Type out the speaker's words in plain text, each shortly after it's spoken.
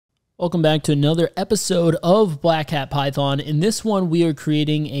Welcome back to another episode of Black Hat Python. In this one, we are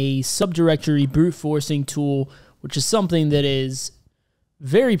creating a subdirectory brute forcing tool, which is something that is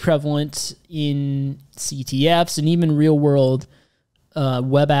very prevalent in CTFs and even real-world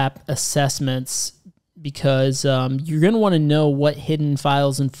web app assessments, because you're going to want to know what hidden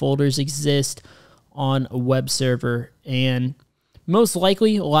files and folders exist on a web server. And most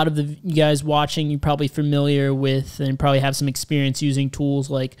likely, a lot of you guys watching, you're probably familiar with and probably have some experience using tools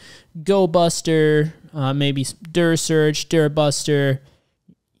like GoBuster, maybe DirSearch, DirBuster,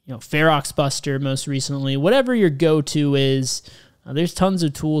 FeroxBuster most recently. Whatever your go-to is, there's tons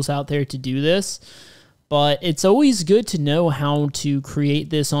of tools out there to do this. But it's always good to know how to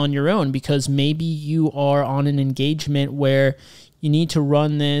create this on your own, because maybe you are on an engagement where you need to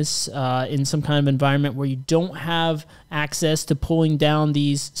run this in some kind of environment where you don't have access to pulling down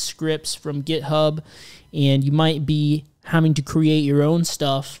these scripts from GitHub, and you might be having to create your own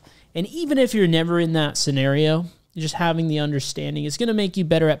stuff. And even if you're never in that scenario, just having the understanding is going to make you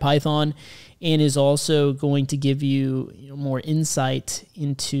better at Python, and is also going to give you, more insight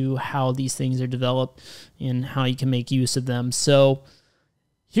into how these things are developed and how you can make use of them. So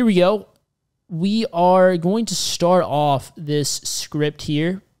here we go. We are going to start off this script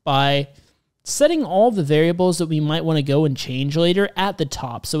here by setting all the variables that we might want to go and change later at the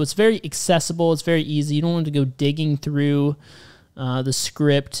top. So it's very accessible. It's very easy. You don't want to go digging through the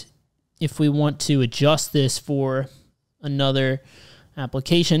script if we want to adjust this for another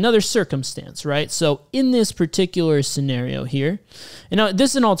application, another circumstance, right? So in this particular scenario here, and now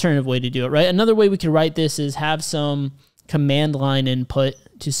this is an alternative way to do it, right? Another way we could write this is have some command line input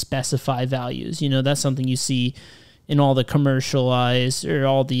to specify values. That's something you see in all the commercialized or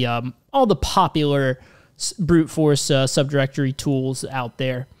all the popular brute force subdirectory tools out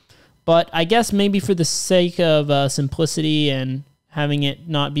there. But I guess maybe for the sake of simplicity and having it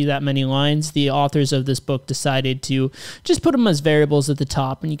not be that many lines, the authors of this book decided to just put them as variables at the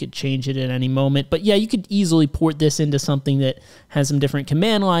top, and you could change it at any moment. But yeah, you could easily port this into something that has some different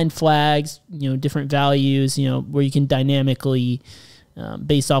command line flags, different values, where you can dynamically,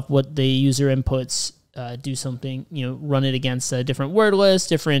 based off what the user inputs, do something, run it against a different word list,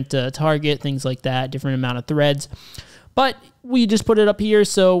 different target, things like that, different amount of threads. But we just put it up here,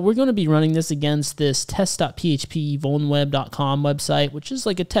 so we're going to be running this against this test.php vulnweb.com website, which is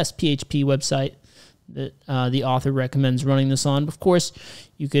like a test PHP website that the author recommends running this on. Of course,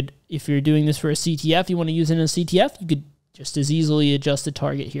 you could, if you're doing this for a CTF, you want to use it in a CTF, you could just as easily adjust the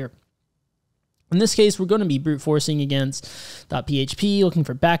target here. In this case, we're going to be brute forcing against .php, looking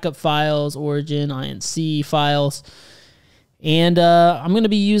for backup files, origin, inc files. And I'm going to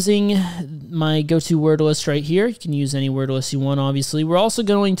be using my go-to word list right here. You can use any word list you want, obviously. We're also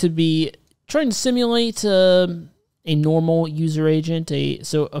going to be trying to simulate a normal user agent,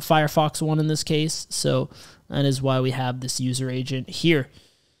 so a Firefox one in this case. So that is why we have this user agent here.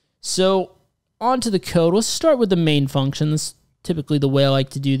 So on to the code. Let's start with the main function. That's typically the way I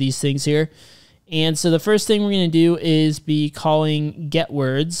like to do these things here. And so the first thing we're going to do is be calling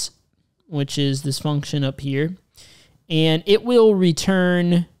getWords, which is this function up here. And it will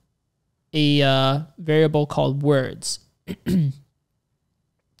return a variable called words.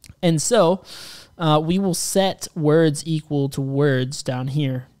 And so we will set words equal to words down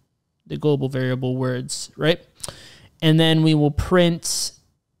here, the global variable words, right? And then we will press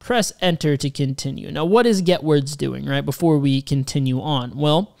enter to continue. Now, what is getWords doing, right, before we continue on?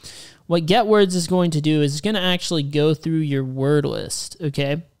 Well, what getWords is going to do is it's going to actually go through your word list,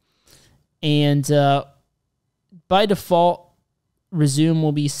 okay? And by default, resume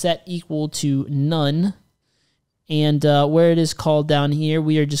will be set equal to none. And where it is called down here,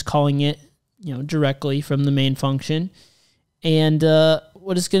 we are just calling it, directly from the main function. And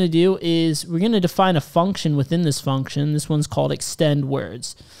what it's going to do is we're going to define a function within this function. This one's called extend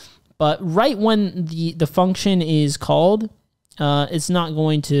words. But right when the function is called, it's not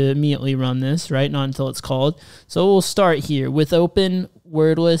going to immediately run this, right? Not until it's called. So we'll start here with open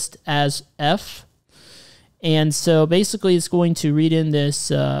word list as f. And so basically it's going to read in this,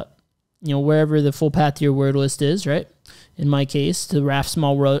 wherever the full path to your word list is, right? In my case, to raf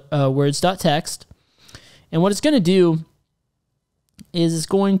small words.txt. And what it's going to do is it's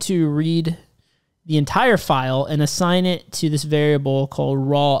going to read the entire file and assign it to this variable called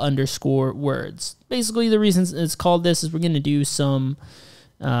raw_words. Basically, the reason it's called this is we're going to do some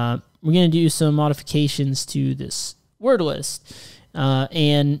modifications to this word list.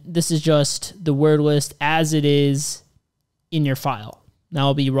 And this is just the word list as it is in your file. That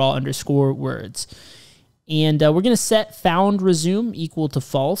will be raw_words. And we're going to set found resume equal to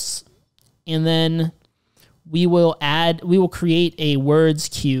false. And then we will create a words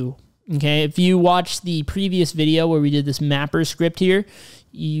queue Okay, if you watched the previous video where we did this mapper script here,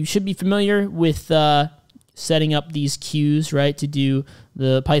 you should be familiar with setting up these queues, right, to do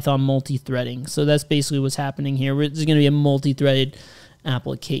the Python multi-threading. So that's basically what's happening here. This is going to be a multi-threaded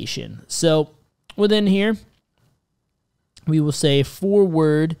application. So within here, we will say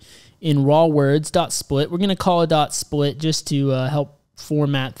forward in raw words dot split. We're going to call it dot split just to help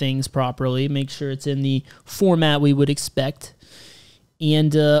format things properly, make sure it's in the format we would expect.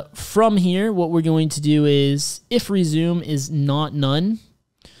 And from here, what we're going to do is if resume is not none,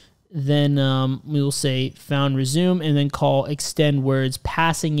 then we will say found resume and then call extend words,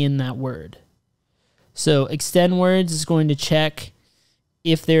 passing in that word. So extend words is going to check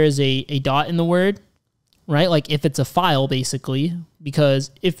if there is a dot in the word, right? Like if it's a file, basically,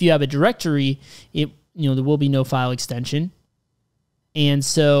 because if you have a directory, there will be no file extension. And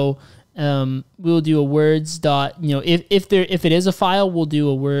so we'll do a words dot, if it is a file, we'll do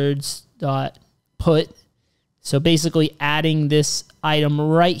a words dot put. So basically adding this item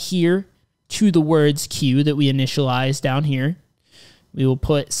right here to the words queue that we initialized down here. We will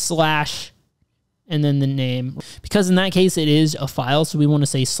put slash and then the name, because in that case it is a file, so we want to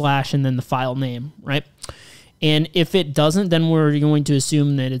say slash and then the file name, right? And if it doesn't, then we're going to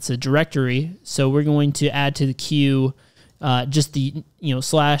assume that it's a directory. So we're going to add to the queue just the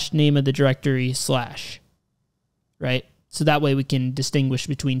slash name of the directory slash, right? So that way we can distinguish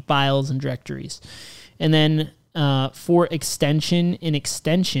between files and directories. And then for extension in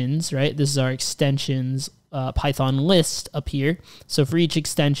extensions, right? This is our extensions Python list up here. So for each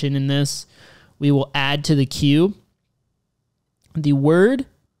extension in this, we will add to the queue the word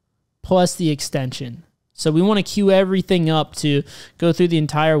plus the extension. So we want to queue everything up to go through the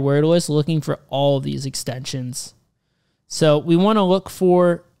entire word list looking for all of these extensions. So we want to look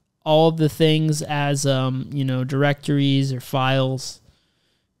for all of the things as, directories or files,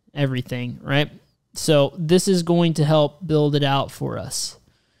 everything, right? So this is going to help build it out for us.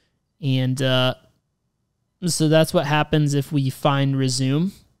 And so that's what happens if we find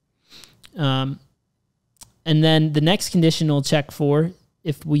resume. And then the next condition we'll check for,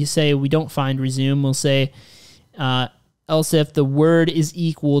 if we say we don't find resume, we'll say else if the word is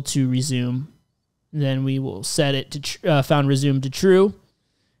equal to resume, then we will set it to found resume to true,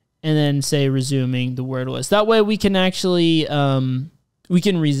 and then say resuming the word list. That way we can actually we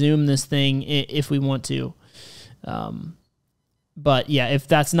can resume this thing if we want to. But yeah, if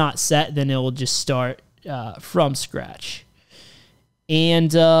that's not set, then it will just start from scratch.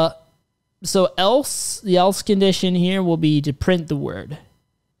 And so the else condition here will be to print the word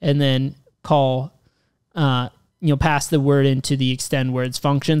and then call, pass the word into the extend words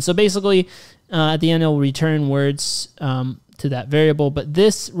function. So basically, at the end, it'll return words to that variable. But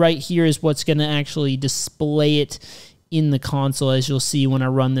this right here is what's going to actually display it in the console, as you'll see when I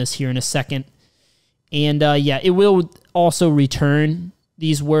run this here in a second. And it will also return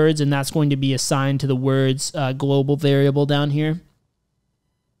these words, and that's going to be assigned to the words global variable down here.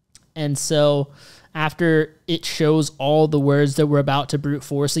 And so after it shows all the words that we're about to brute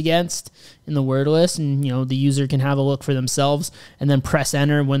force against in the word list, and the user can have a look for themselves and then press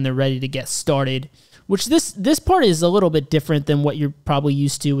enter when they're ready to get started, which this part is a little bit different than what you're probably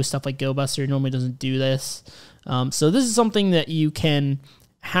used to with stuff like GoBuster. It normally doesn't do this. So this is something that you can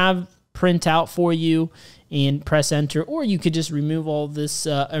have print out for you and press enter, or you could just remove all this,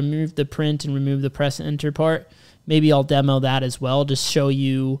 remove the print and remove the press enter part. Maybe I'll demo that as well, just show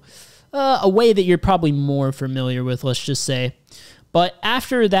you a way that you're probably more familiar with, let's just say. But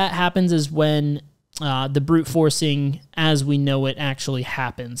after that happens is when the brute forcing as we know it actually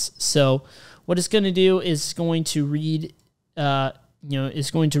happens. So what it's going to do is going to read,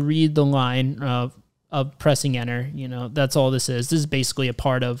 it's going to read the line of pressing enter. That's all this is. This is basically a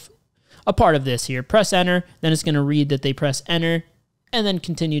part of this here. Press enter, then it's going to read that they press enter, and then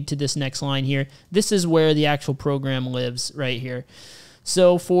continue to this next line here. This is where the actual program lives right here.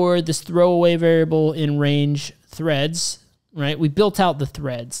 So for this throwaway variable in range threads, right, we built out the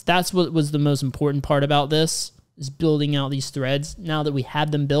threads. That's what was the most important part about this, is building out these threads. Now that we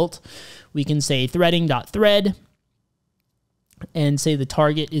have them built, we can say threading.thread and say the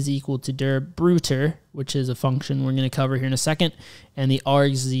target is equal to dir bruter, which is a function we're going to cover here in a second, and the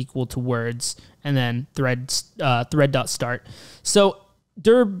args is equal to words, and then thread.start. So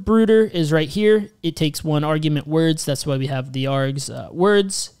dir bruter is right here. It takes one argument, words. That's why we have the args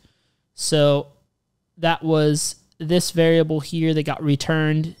words. So that was this variable here that got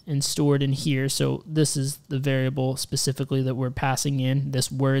returned and stored in here. So this is the variable specifically that we're passing in.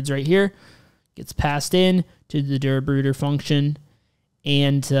 This words right here gets passed in to the dir bruter function.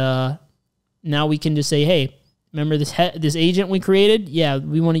 And now we can just say, hey, Remember this agent we created? Yeah,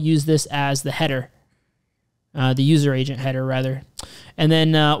 we want to use this as the header, the user agent header rather. And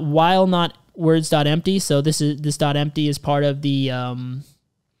then while not words.empty, so this .empty is part of the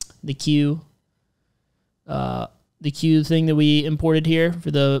queue. The queue thing that we imported here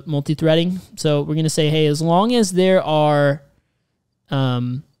for the multi-threading. So we're going to say, hey, as long as there are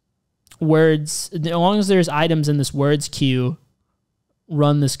words, as long as there's items in this words queue,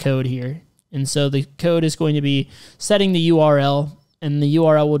 run this code here. And so the code is going to be setting the URL, and the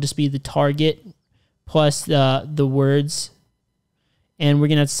URL will just be the target plus the words. And we're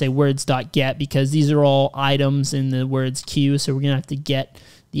going to have to say words.get because these are all items in the words queue. So we're going to have to get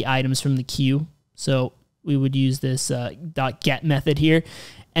the items from the queue. So we would use this .get method here.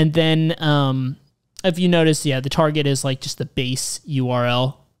 And then if you notice, yeah, the target is like just the base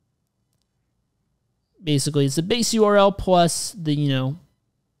URL. Basically, it's the base URL plus the,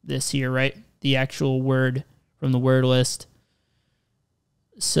 this here, right? The actual word from the word list.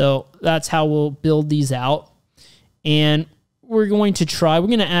 So that's how we'll build these out. And we're going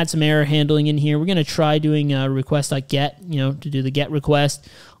to add some error handling in here. We're going to try doing request.get, to do the get request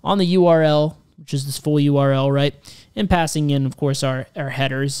on the URL, which is this full URL, right? And passing in, of course, our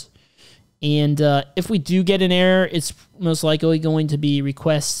headers. And if we do get an error, it's most likely going to be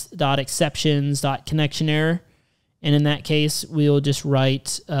request.exceptions.connection error. And in that case, we'll just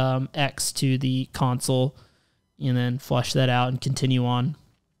write X to the console and then flush that out and continue on.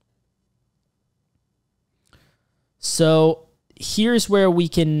 So here's where we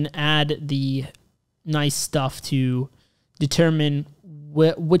can add the nice stuff to determine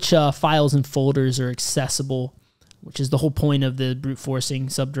which files and folders are accessible, which is the whole point of the brute forcing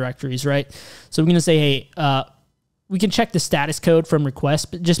subdirectories, right? So we're going to say, hey, we can check the status code from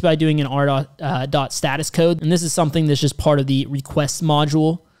request just by doing an r.status code. And this is something that's just part of the request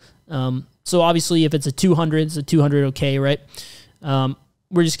module. So obviously if it's a 200, it's a 200 okay, right?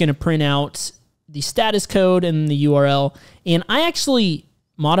 We're just going to print out the status code and the URL. And I actually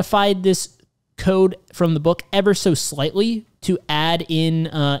modified this code from the book ever so slightly to add in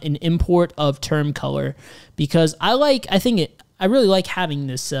an import of term color because I really like having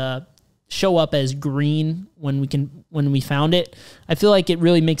this show up as green when we found it. I feel like it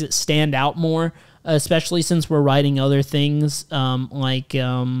really makes it stand out more, especially since we're writing other things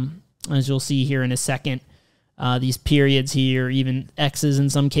as you'll see here in a second, these periods here, even X's in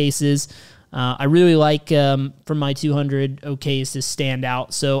some cases. I really like for my 200 OKs to stand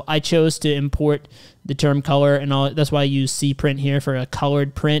out. So I chose to import the term color, and that's why I use cprint here for a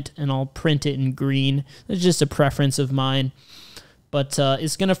colored print, and I'll print it in green. It's just a preference of mine. But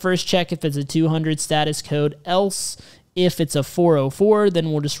it's going to first check if it's a 200 status code. Else, if it's a 404,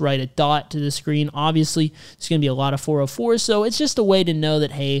 then we'll just write a dot to the screen. Obviously, there's going to be a lot of 404s, so it's just a way to know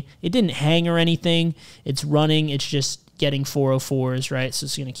that, hey, it didn't hang or anything. It's running. It's just getting 404s, right? So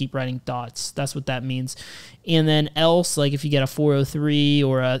it's going to keep writing dots. That's what that means. And then else, like if you get a 403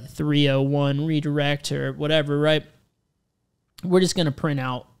 or a 301 redirect or whatever, right? We're just going to print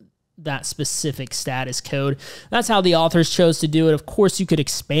out that specific status code. That's how the authors chose to do it. Of course, you could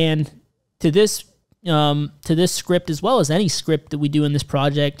expand to this script as well as any script that we do in this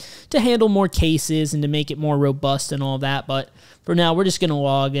project to handle more cases and to make it more robust and all that. But for now, we're just going to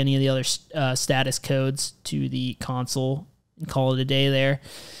log any of the other status codes to the console and call it a day there.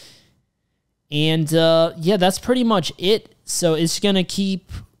 And yeah, that's pretty much it. So it's going to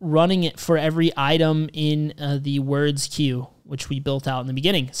keep running it for every item in the words queue, which we built out in the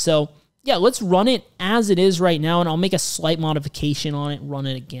beginning. So yeah, let's run it as it is right now, and I'll make a slight modification on it and run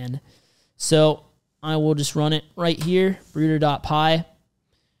it again. So I will just run it right here, bruder.py.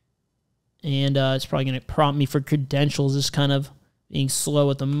 And it's probably going to prompt me for credentials. It's kind of being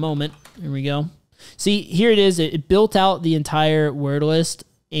slow at the moment. Here we go. See, here it is. It built out the entire word list,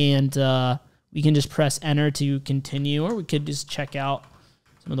 and we can just press enter to continue, or we could just check out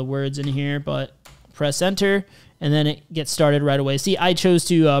some of the words in here, but press enter, and then it gets started right away. See, I chose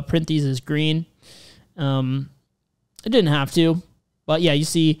to print these as green. It didn't have to. But yeah, you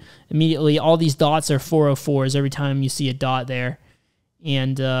see immediately all these dots are 404s every time you see a dot there.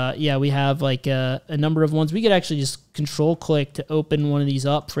 And yeah, we have like a number of ones. We could actually just control click to open one of these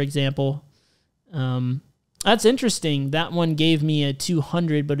up, for example. That's interesting. That one gave me a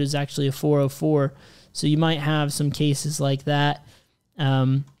 200, but it was actually a 404. So you might have some cases like that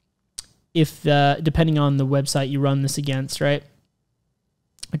if depending on the website you run this against, right?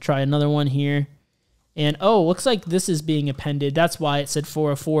 I'll try another one here. And, oh, looks like this is being appended. That's why it said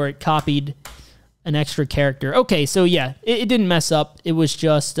 404. It copied an extra character. Okay, so yeah, it didn't mess up. It was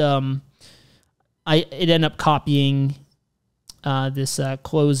just, it ended up copying this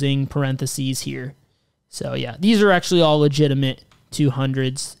closing parentheses here. So yeah, these are actually all legitimate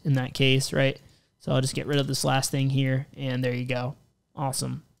 200s in that case, right? So I'll just get rid of this last thing here, and there you go.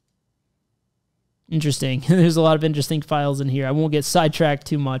 Awesome. Interesting. There's a lot of interesting files in here. I won't get sidetracked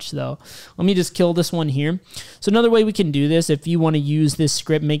too much, though. Let me just kill this one here. So another way we can do this, if you want to use this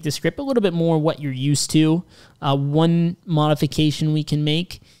script, make the script a little bit more what you're used to, one modification we can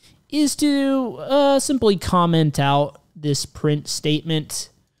make is to simply comment out this print statement.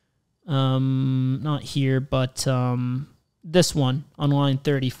 Not here, but this one on line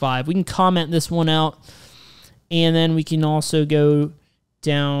 35. We can comment this one out, and then we can also go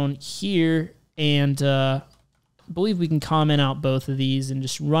down here, and I believe we can comment out both of these and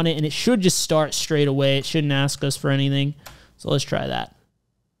just run it, and it should just start straight away. It shouldn't ask us for anything. So let's try that.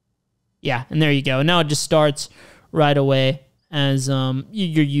 Yeah, and there you go. And now it just starts right away as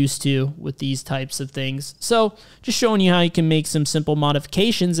you're used to with these types of things. So just showing you how you can make some simple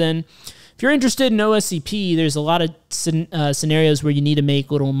modifications. And if you're interested in OSCP, there's a lot of scenarios where you need to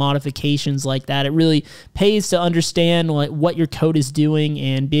make little modifications like that. It really pays to understand like what your code is doing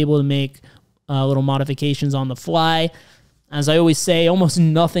and be able to make little modifications on the fly. As I always say, almost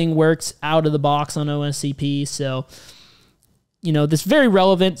nothing works out of the box on OSCP. So, you know, this is very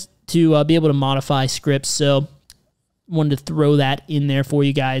relevant to be able to modify scripts. So wanted to throw that in there for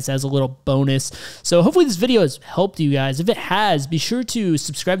you guys as a little bonus. So hopefully this video has helped you guys. If it has, be sure to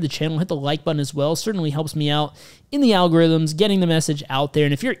subscribe to the channel, hit the like button as well. It certainly helps me out in the algorithms, getting the message out there.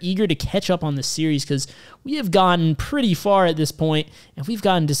 And if you're eager to catch up on this series, because we have gotten pretty far at this point, and we've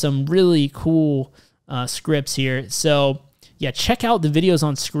gotten to some really cool scripts here. So yeah, check out the videos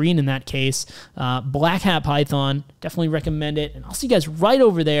on screen in that case. Black Hat Python, definitely recommend it. And I'll see you guys right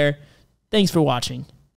over there. Thanks for watching.